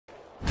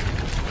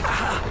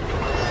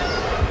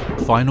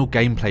final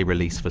gameplay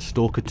release for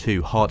S.T.A.L.K.E.R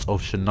 2 Heart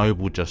of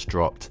Chernobyl just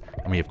dropped,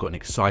 and we have got an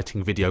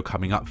exciting video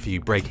coming up for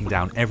you breaking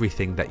down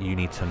everything that you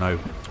need to know.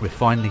 We're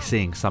finally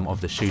seeing some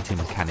of the shooting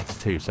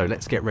mechanics too, so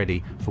let's get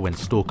ready for when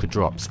S.T.A.L.K.E.R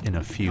drops in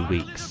a few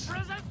weeks.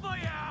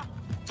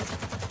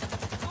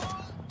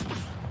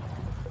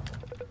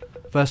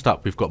 First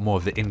up, we've got more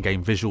of the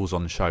in-game visuals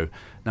on the show.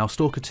 Now,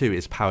 S.T.A.L.K.E.R 2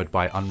 is powered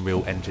by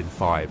Unreal Engine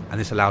 5, and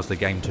this allows the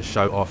game to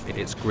show off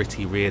its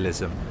gritty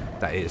realism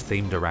that it is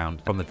themed around.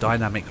 From the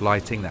dynamic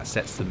lighting that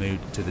sets the mood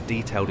to the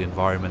detailed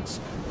environments,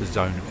 the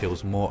zone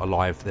feels more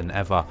alive than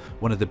ever.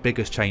 One of the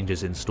biggest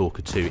changes in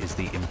S.T.A.L.K.E.R 2 is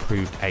the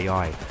improved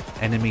AI.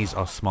 Enemies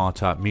are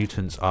smarter,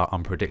 mutants are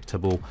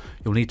unpredictable.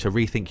 You'll need to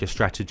rethink your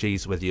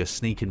strategies, whether you're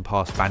sneaking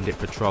past bandit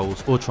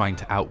patrols or trying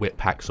to outwit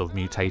packs of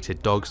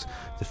mutated dogs.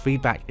 The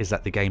feedback is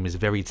that the game is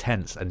very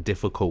tense and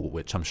difficult,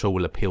 which I'm sure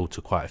will appeal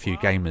to quite a few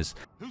gamers.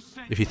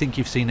 If you think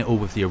you've seen it all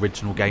with the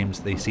original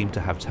games, they seem to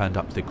have turned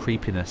up the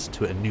creepiness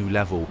to a new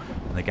level,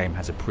 and the game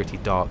has a pretty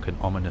dark and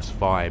ominous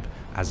vibe,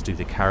 as do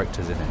the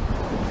characters in it.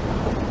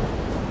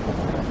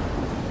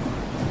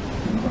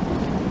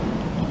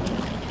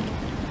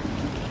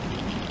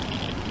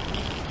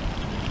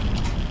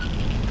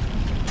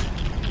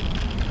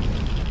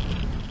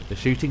 The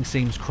shooting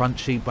seems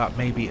crunchy but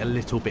maybe a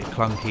little bit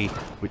clunky,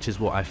 which is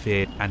what I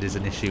feared and is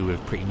an issue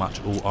with pretty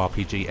much all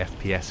RPG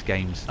FPS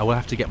games. I will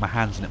have to get my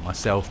hands on it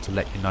myself to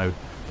let you know,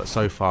 but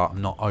so far I'm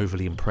not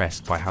overly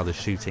impressed by how the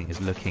shooting is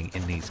looking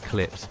in these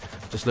clips.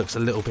 Just looks a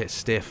little bit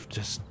stiff,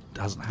 just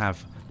doesn't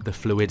have the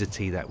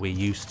fluidity that we're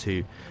used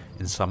to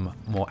in some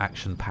more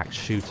action-packed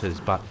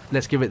shooters. But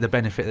let's give it the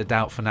benefit of the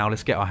doubt for now.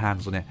 Let's get our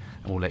hands on it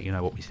and we'll let you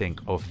know what we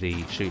think of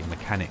the shooting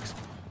mechanics.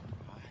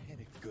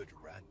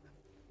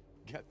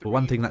 But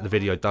one thing that the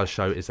video does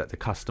show is that the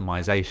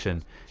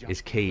customization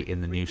is key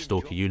in the new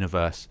S.T.A.L.K.E.R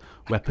universe.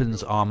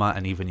 Weapons, armor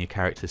and even your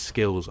character's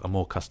skills are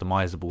more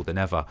customizable than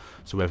ever,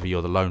 so whether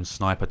you're the lone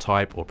sniper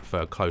type or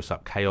prefer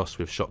close-up chaos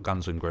with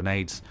shotguns and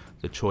grenades,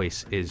 the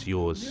choice is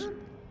yours.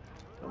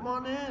 Come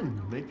on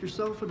in, make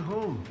yourself at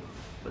home,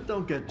 but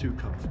don't get too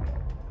comfortable.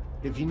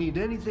 If you need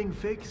anything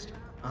fixed,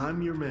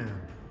 I'm your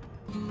man.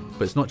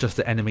 But it's not just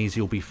the enemies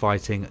you'll be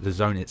fighting, the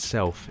zone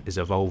itself is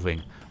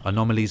evolving.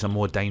 Anomalies are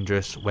more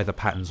dangerous, weather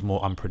patterns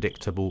more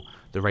unpredictable,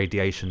 the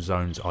radiation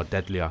zones are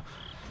deadlier.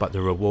 But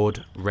the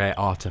reward, rare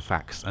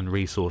artifacts and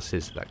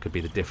resources that could be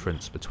the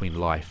difference between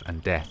life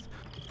and death.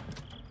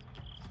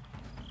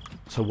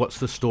 So what's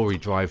the story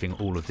driving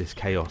all of this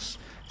chaos?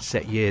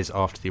 Set years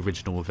after the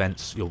original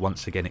events, you'll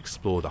once again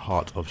explore the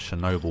heart of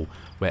Chernobyl,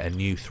 where a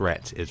new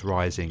threat is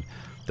rising.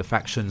 The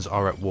factions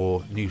are at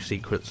war, new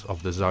secrets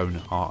of the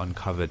zone are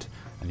uncovered,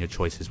 and your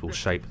choices will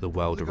shape the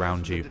world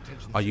around you.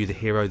 Are you the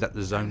hero that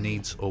the zone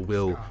needs, or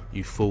will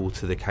you fall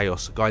to the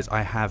chaos? Guys,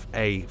 I have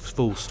a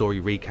full story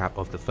recap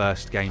of the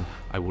first game.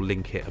 I will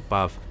link it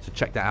above, so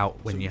check that out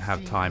when you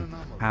have time.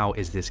 How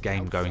is this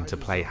game going to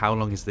play? How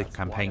long is the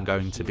campaign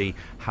going to be?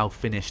 How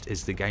finished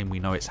is the game? We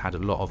know it's had a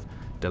lot of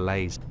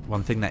delays.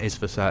 One thing that is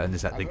for certain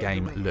is that the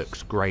game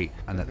looks great,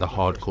 and that the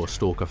hardcore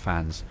S.T.A.L.K.E.R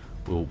fans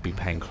will be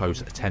paying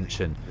close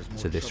attention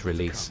to this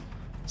release.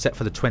 Set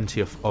for the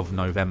 20th of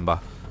November,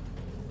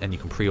 and you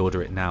can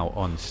pre-order it now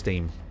on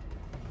Steam.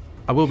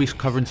 I will be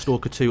covering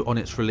S.T.A.L.K.E.R 2 on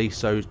its release,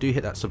 so do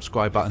hit that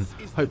subscribe button.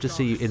 Hope to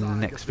see you in the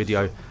next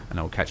video, and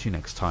I will catch you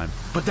next time.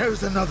 But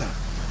there's another.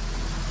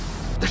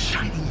 The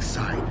shining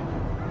side.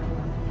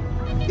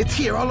 It's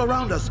here all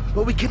around us,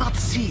 but we cannot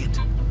see it.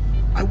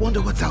 I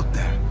wonder what's out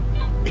there.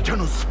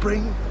 Eternal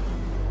spring?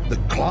 The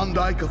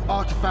Klondike of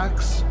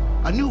artifacts?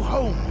 A new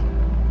home?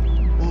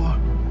 Or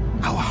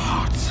our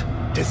heart's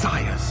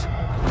desires.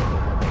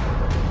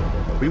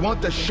 We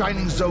want the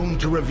shining zone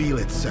to reveal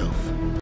itself.